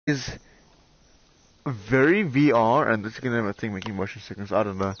is very VR, and this is gonna have a thing making motion sickness. I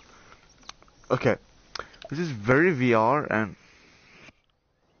don't know. Okay, this is very VR and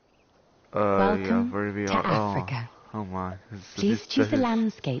Welcome yeah, very VR. to Africa. Oh my! Please choose a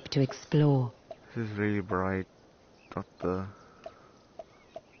landscape to explore. This is really bright. Not the.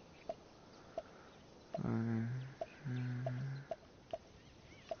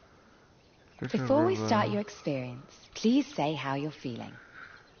 Before we start your experience, please say how you're feeling.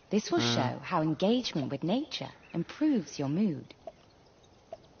 This will show how engagement with nature improves your mood.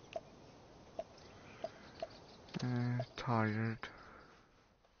 Tired.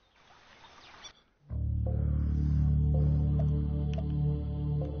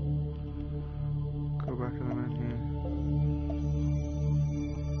 Go back to the menu.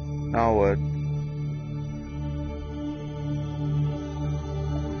 Now what?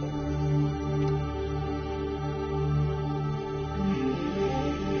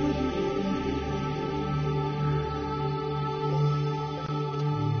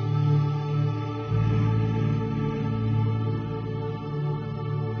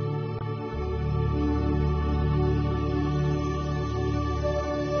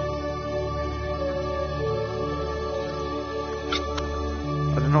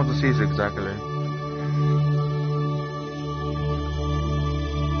 I don't know what this is exactly.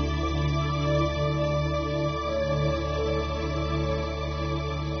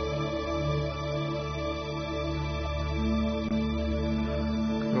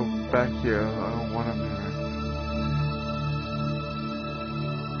 Go back here. I don't want to be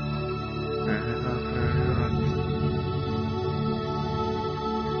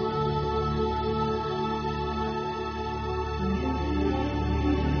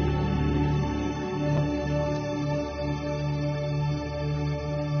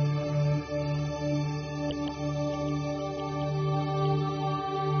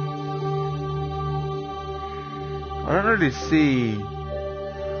I don't really see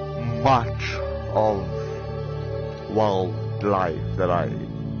much of wildlife that I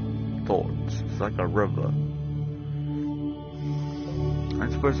thought. It's like a river.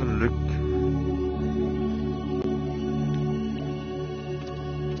 I'm supposed to look.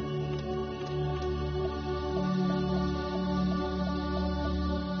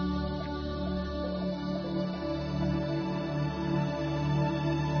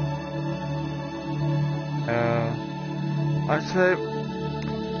 I'd say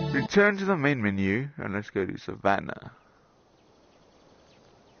return to the main menu and let's go to Savannah.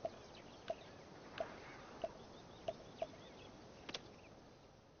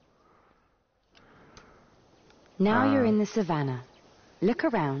 Now you're in the savannah. Look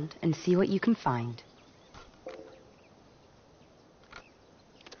around and see what you can find.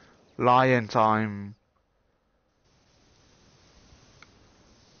 Lion time.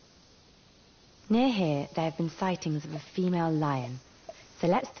 Near here, there have been sightings of a female lion, so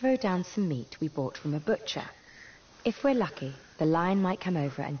let's throw down some meat we bought from a butcher. If we're lucky, the lion might come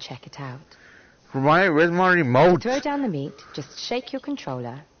over and check it out. Where's my remote? Throw down the meat, just shake your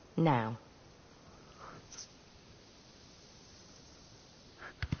controller, now.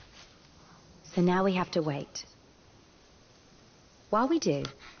 So now we have to wait. While we do,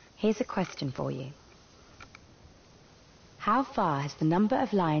 here's a question for you. How far has the number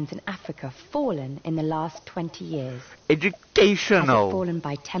of lions in Africa fallen in the last 20 years? Educational. Has it fallen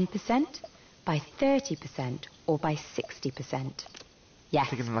by 10%, by 30%, or by 60%?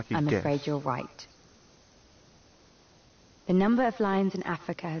 Yes, I'm afraid you're right. The number of lions in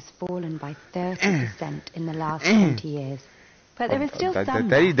Africa has fallen by 30% in the last 20 years. But there is still some.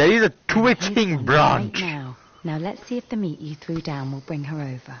 There is a twitching branch. Right now let's see if the meat you threw down will bring her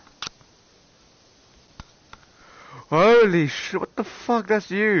over. Holy shit, what the fuck, that's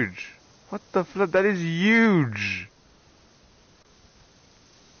huge. What the flip, that is huge.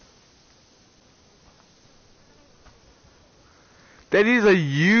 That is a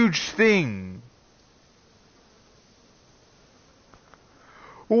huge thing.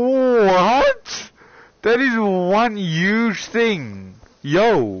 What? That is one huge thing.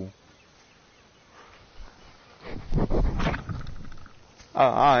 Yo.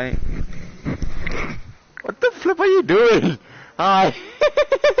 Hi. What the flip are you doing? Hi.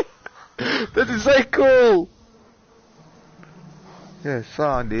 That is so cool. Yes,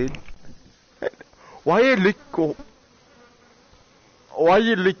 dude. Why are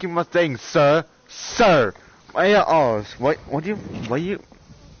you licking my thing, sir? Sir. May I ask? Why you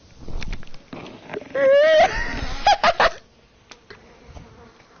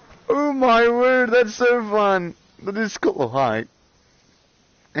Oh my word, that's so fun. That is cool. Hi.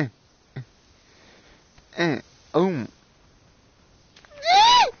 Oh.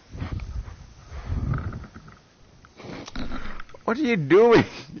 What are you doing?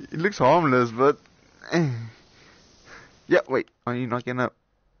 It looks harmless, but... Yeah, wait. Are you not gonna...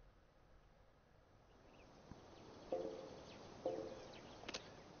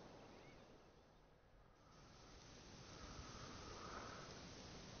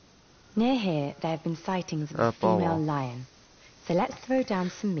 Near here, there have been sightings of a female lion. So let's throw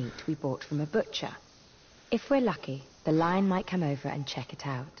down some meat we bought from a butcher. If we're lucky, the lion might come over and check it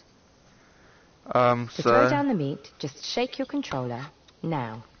out. To throw down the meat, just shake your controller,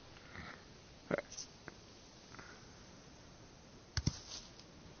 now.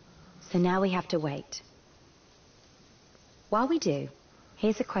 So now we have to wait. While we do,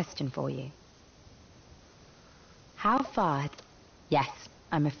 here's a question for you. How far... Yes,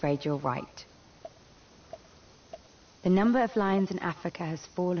 I'm afraid you're right. The number of lions in Africa has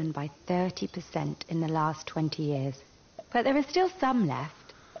fallen by 30% in the last 20 years. But there are still some left,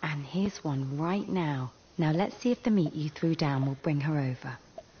 and here's one right now. Now let's see if the meat you threw down will bring her over.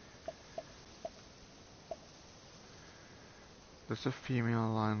 There's a female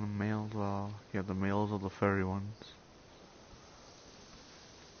lion and males are... Yeah, the males are the furry ones.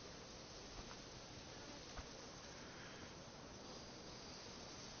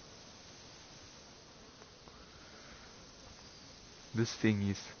 This thing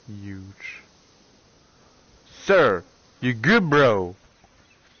is huge. Sir, you good, bro?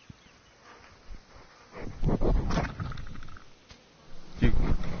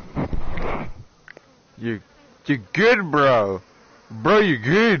 You good, bro? Bro, you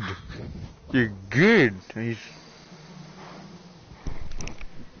good? You good?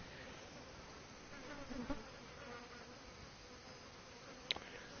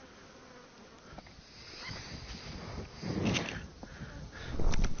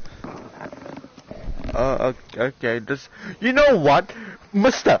 Okay, just... You know what?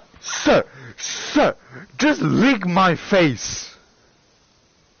 Sir, just lick my face.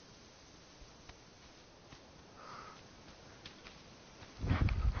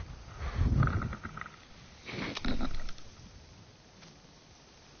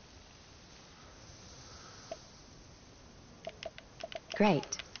 Great.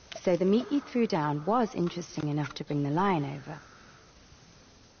 So the meat you threw down was interesting enough to bring the lion over.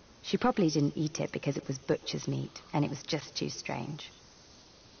 She probably didn't eat it because it was butcher's meat, and it was just too strange.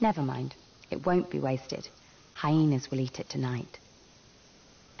 Never mind. It won't be wasted. Hyenas will eat it tonight.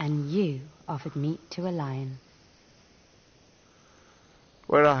 And you offered meat to a lion.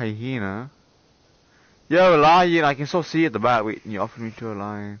 What a hyena? Yo, a lion! I can still see at the back. Wait, you offered me to a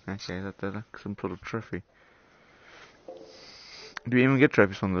lion. Okay, that's some sort of trophy. Do we even get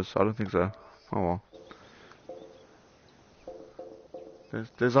trophies from this? I don't think so. Oh well.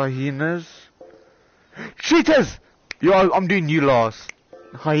 There's hyenas. Cheetahs! Yo, I'm doing you last.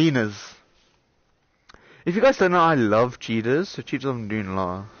 Hyenas. If you guys don't know, I love cheetahs, so cheetahs I'm doing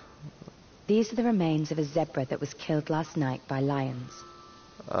last. These are the remains of a zebra that was killed last night by lions.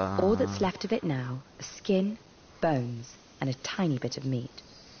 All that's left of it now are skin, bones, and a tiny bit of meat.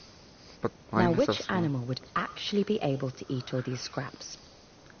 But now, which animal would actually be able to eat all these scraps?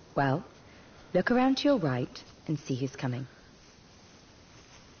 Well, look around to your right and see who's coming.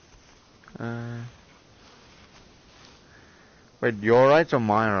 Wait, your right or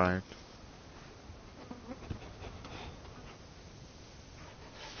my right?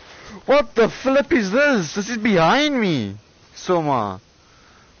 What the flip is this? This is behind me, Soma.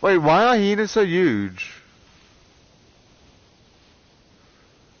 Wait, why are hyenas so huge?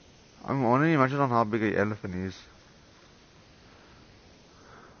 I'm only imagining how big an elephant is.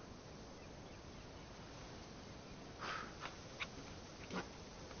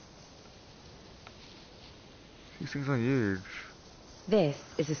 These things are huge. This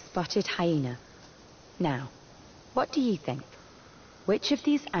is a spotted hyena. Now, what do you think? Which of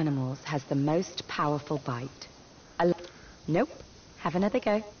these animals has the most powerful bite? Nope. Have another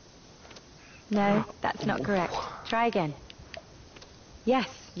go. No, that's not correct. Try again. Yes,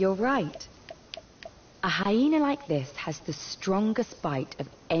 you're right. A hyena like this has the strongest bite of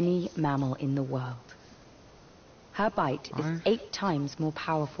any mammal in the world. Her bite is 8 times more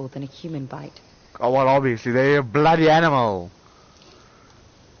powerful than a human bite. Oh, well, obviously, they're a bloody animal.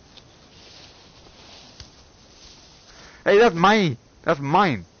 Hey, that's mine. That's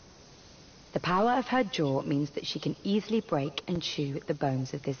mine. The power of her jaw means that she can easily break and chew at the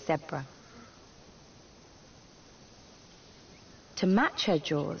bones of this zebra. To match her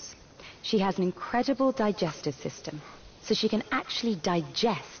jaws, she has an incredible digestive system, so she can actually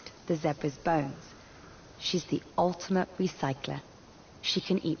digest the zebra's bones. She's the ultimate recycler. She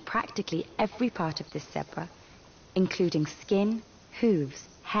can eat practically every part of this zebra, including skin, hooves,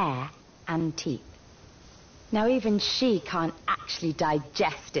 hair, and teeth. Now even she can't actually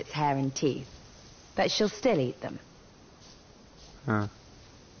digest its hair and teeth, but she'll still eat them. Huh.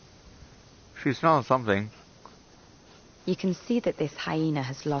 She smells something. You can see that this hyena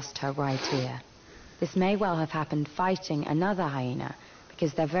has lost her right ear. This may well have happened fighting another hyena,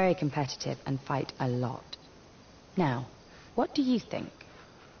 because they're very competitive and fight a lot. Now, what do you think?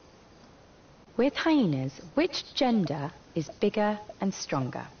 With hyenas, which gender is bigger and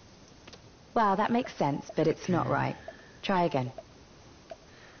stronger? Well, that makes sense, but it's not right. Try again.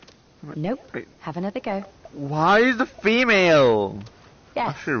 Nope. Wait. Have another go. Why is the female?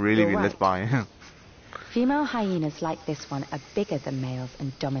 Yes, I should really be you're lit right. by. Female hyenas like this one are bigger than males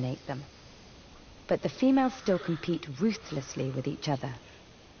and dominate them. But the females still compete ruthlessly with each other.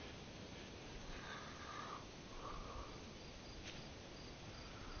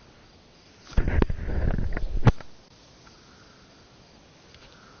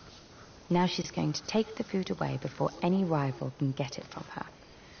 Now she's going to take the food away before any rival can get it from her.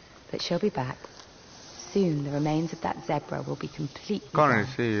 But she'll be back. Soon the remains of that zebra will be completely Can't really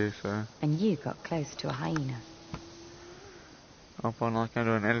gone. see you, so. And you got close to a hyena. I'll find like I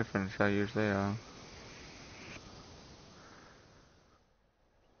do an elephant, so I usually are.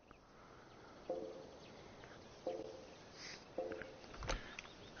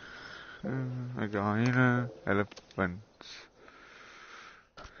 A hyena, elephants.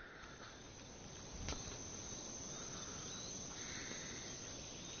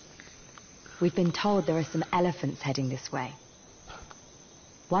 We've been told there are some elephants heading this way.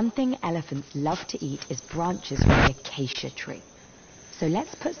 One thing elephants love to eat is branches from the acacia tree. So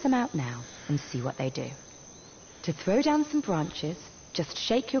let's put some out now and see what they do. To throw down some branches, just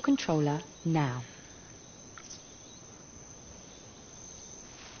shake your controller now.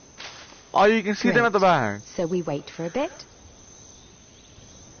 Oh, you can see them at the back. So we wait for a bit.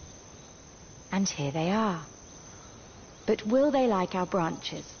 And here they are. But will they like our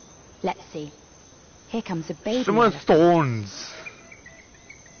branches? Let's see. Here comes a baby Some with elephant. thorns.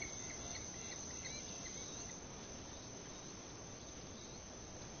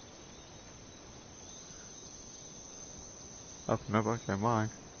 Oh, no, okay, bye.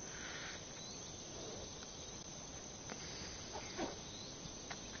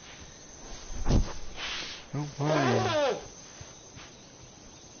 Don't worry.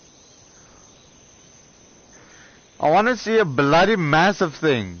 I want to see a bloody massive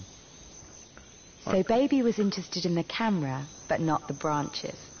thing. So baby was interested in the camera, but not the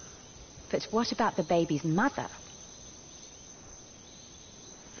branches. But what about the baby's mother?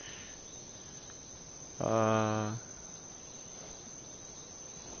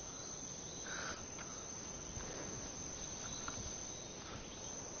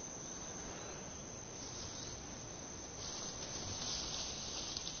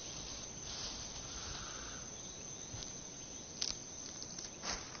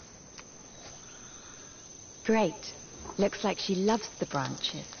 Great. Looks like she loves the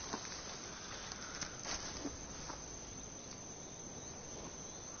branches.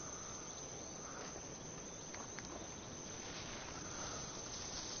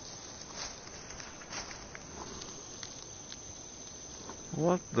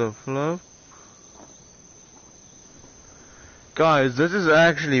 What the fluff? Guys, this is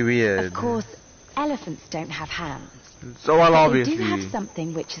actually weird. Of course, elephants don't have hands. So I'll But obviously. they do have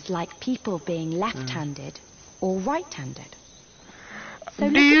something which is like people being left-handed or right-handed. So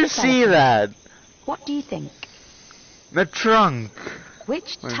Do look at you this see elephant. that? What do you think? The trunk.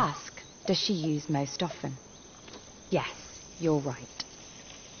 Which Wait. tusk does she use most often? Yes, you're right.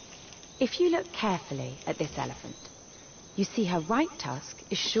 If you look carefully at this elephant, you see her right tusk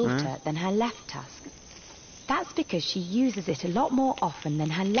is shorter than her left tusk. That's because she uses it a lot more often than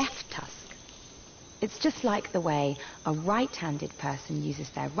her left tusk. It's just like the way a right-handed person uses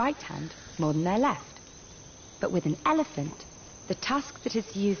their right hand more than their left. But with an elephant, the tusk that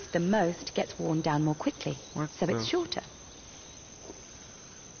is used the most gets worn down more quickly, so it's shorter.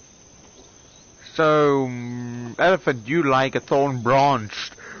 So, elephant, you like a thorn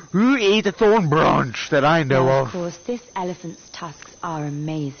branch. Who ate a thorn branch that I know Now, of? of course, this elephant's tusks are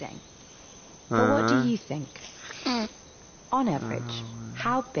amazing. But what do you think? On average,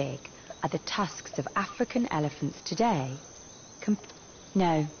 how big are the tusks of African elephants today?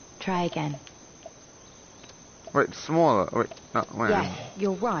 No, try again. Wait, smaller. Wait, no, wait. Yes,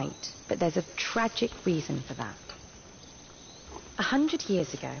 you're right, but there's a tragic reason for that. 100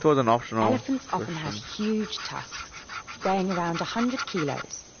 years ago, It was an optional. elephants often had question. huge tusks, weighing around 100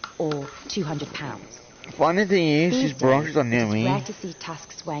 kilos, or 200 pounds. Funny thing is, these branches are near It's me. rare to see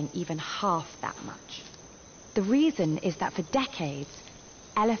tusks weighing even half that much. The reason is that for decades,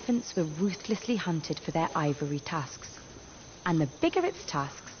 Elephants were ruthlessly hunted for their ivory tusks, and the bigger its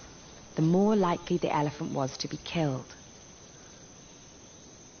tusks, the more likely the elephant was to be killed.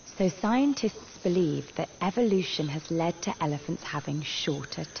 So scientists believe that evolution has led to elephants having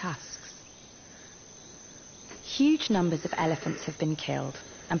shorter tusks. Huge numbers of elephants have been killed,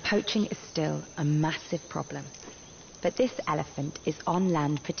 and poaching is still a massive problem. But this elephant is on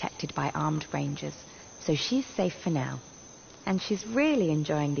land protected by armed rangers, so she's safe for now. And she's really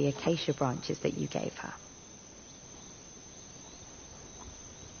enjoying the acacia branches that you gave her.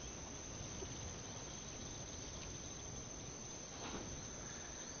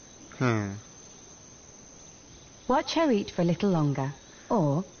 Watch her eat for a little longer,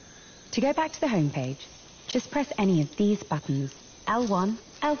 or, to go back to the home page, just press any of these buttons, L1,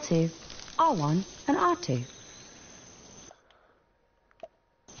 L2, R1 and R2.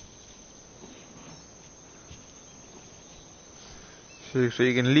 So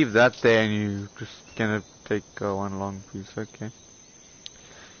you can leave that there and you just gonna take one long piece, okay.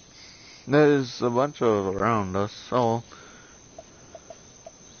 There's a bunch of around us, oh.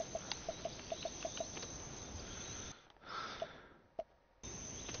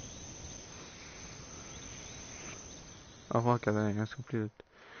 Oh, okay, then that's completed.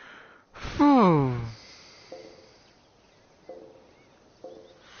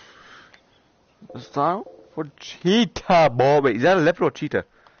 It's time for cheetah, boy. Wait, is that a leopard or cheetah?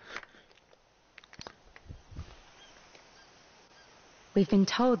 We've been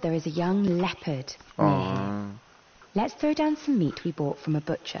told there is a young leopard near here. Let's throw down some meat we bought from a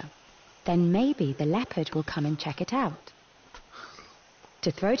butcher. Then maybe the leopard will come and check it out.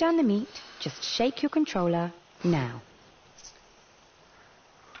 To throw down the meat, just shake your controller now.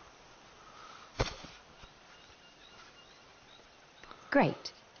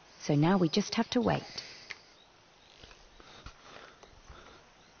 Great. So now we just have to wait.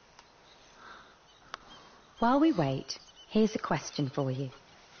 While we wait, here's a question for you.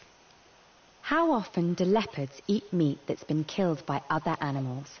 How often do leopards eat meat that's been killed by other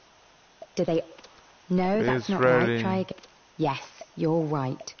animals? Do they... No, that's not right. Try again. Yes, you're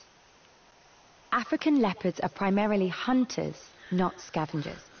right. African leopards are primarily hunters, not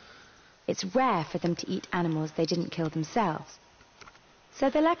scavengers. It's rare for them to eat animals they didn't kill themselves. So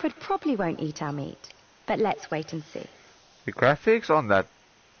the leopard probably won't eat our meat. But let's wait and see. The graphics aren't that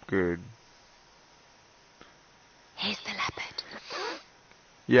good. Here's the leopard.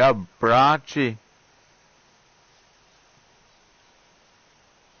 Yeah, Brachi.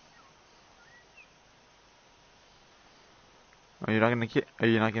 Are you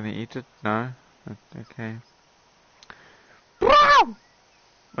not gonna eat it? No? Okay.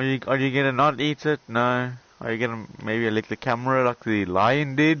 Are you gonna not eat it? No. Are you gonna maybe lick the camera like the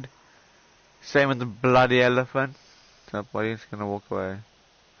lion did? Same with the bloody elephant. That body's gonna walk away.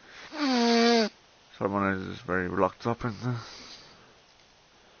 Someone is just very locked up in there.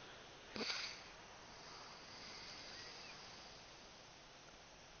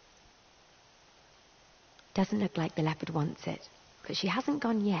 Doesn't look like the leopard wants it, but she hasn't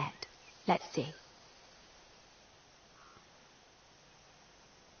gone yet. Let's see.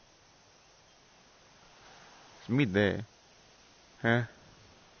 It's meat there. Huh?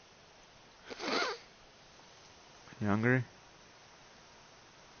 You hungry?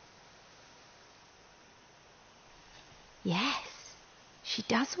 Yes, she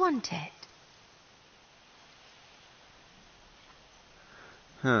does want it.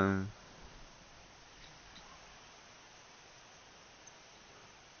 Huh.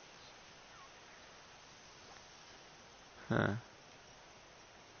 Huh.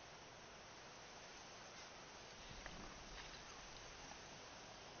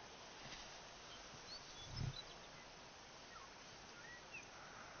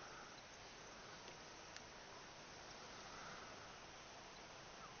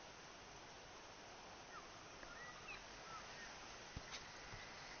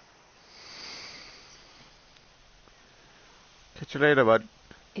 Catch you later, bud.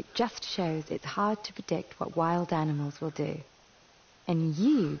 It just shows it's hard to predict what wild animals will do. And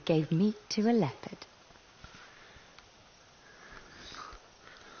you gave meat to a leopard.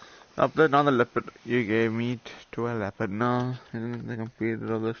 Up there, another leopard. You gave meat to a leopard. No, isn't it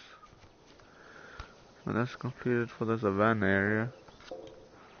completed all this? Well, that's completed for the savannah area.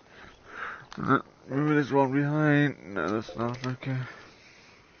 Maybe there's one behind. No, that's not. Okay.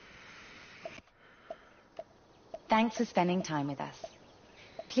 Thanks for spending time with us.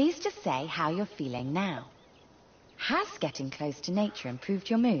 Please just say how you're feeling now. Has getting close to nature improved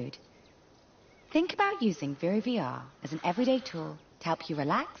your mood? Think about using Vero VR as an everyday tool to help you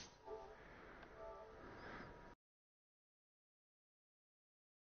relax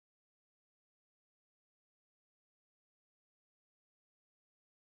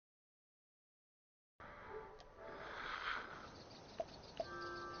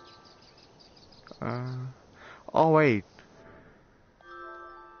Oh wait.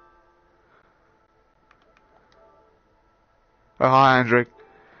 Oh hi Andrick.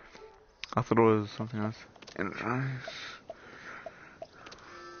 I thought it was something else.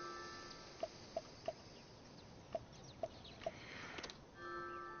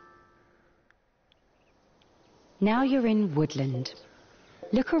 Now you're in woodland.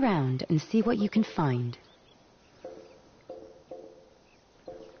 Look around and see what you can find.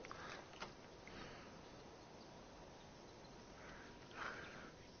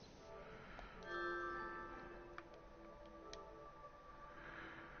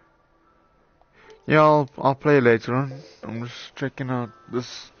 Yeah, I'll play later on. I'm just checking out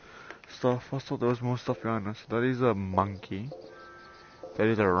this stuff. I thought there was more stuff behind us. That is a monkey. That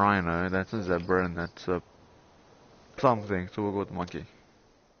is a rhino. That's a zebra, and that's a something. So we'll go with the monkey.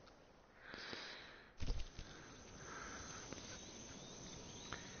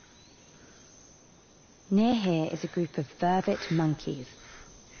 Near here is a group of vervet monkeys.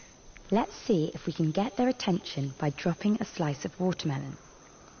 Let's see if we can get their attention by dropping a slice of watermelon.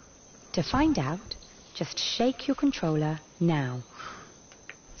 To find out, just shake your controller now.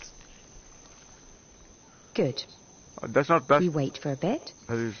 Good. That's not that. We wait for a bit.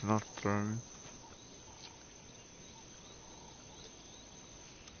 That is not throwing.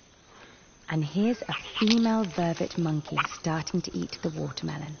 And here's a female vervet monkey starting to eat the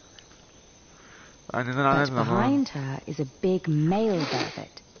watermelon. And then But behind her is a big male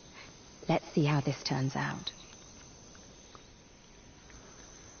vervet. Let's see how this turns out.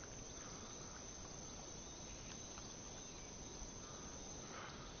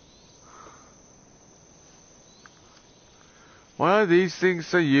 Why are these things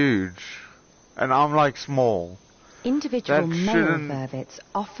so huge? And I'm like small. Individual That male shouldn't- vervets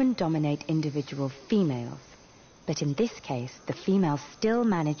often dominate individual females. But in this case, the female still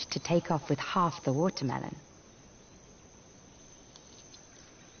managed to take off with half the watermelon.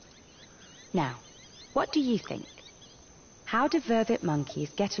 Now, what do you think? How do vervet monkeys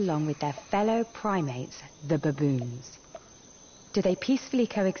get along with their fellow primates, the baboons? Do they peacefully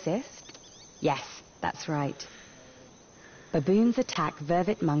coexist? Yes, that's right. Baboons attack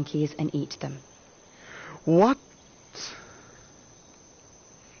vervet monkeys and eat them. What?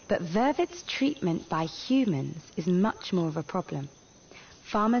 But vervets' treatment by humans is much more of a problem.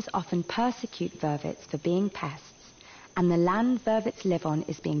 Farmers often persecute vervets for being pests, and the land vervets live on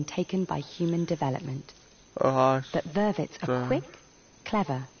is being taken by human development. But vervets are quick,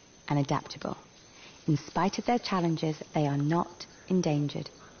 clever, and adaptable. In spite of their challenges, they are not endangered.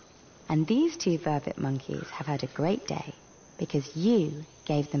 And these two vervet monkeys have had a great day because you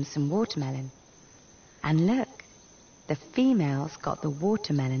gave them some watermelon. And look, the females got the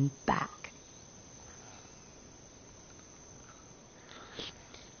watermelon back.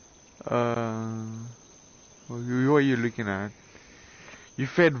 What are you looking at? You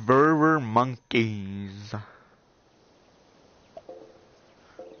fed vervet monkeys. I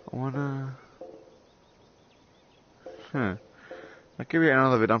wanna... I'll give you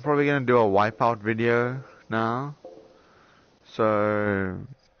another video. I'm probably gonna do a wipeout video now. So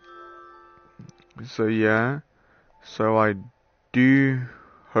yeah. So I do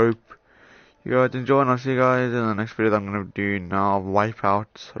hope you guys enjoy, and I'll see you guys in the next video that I'm gonna do now of wipeout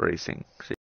racing. See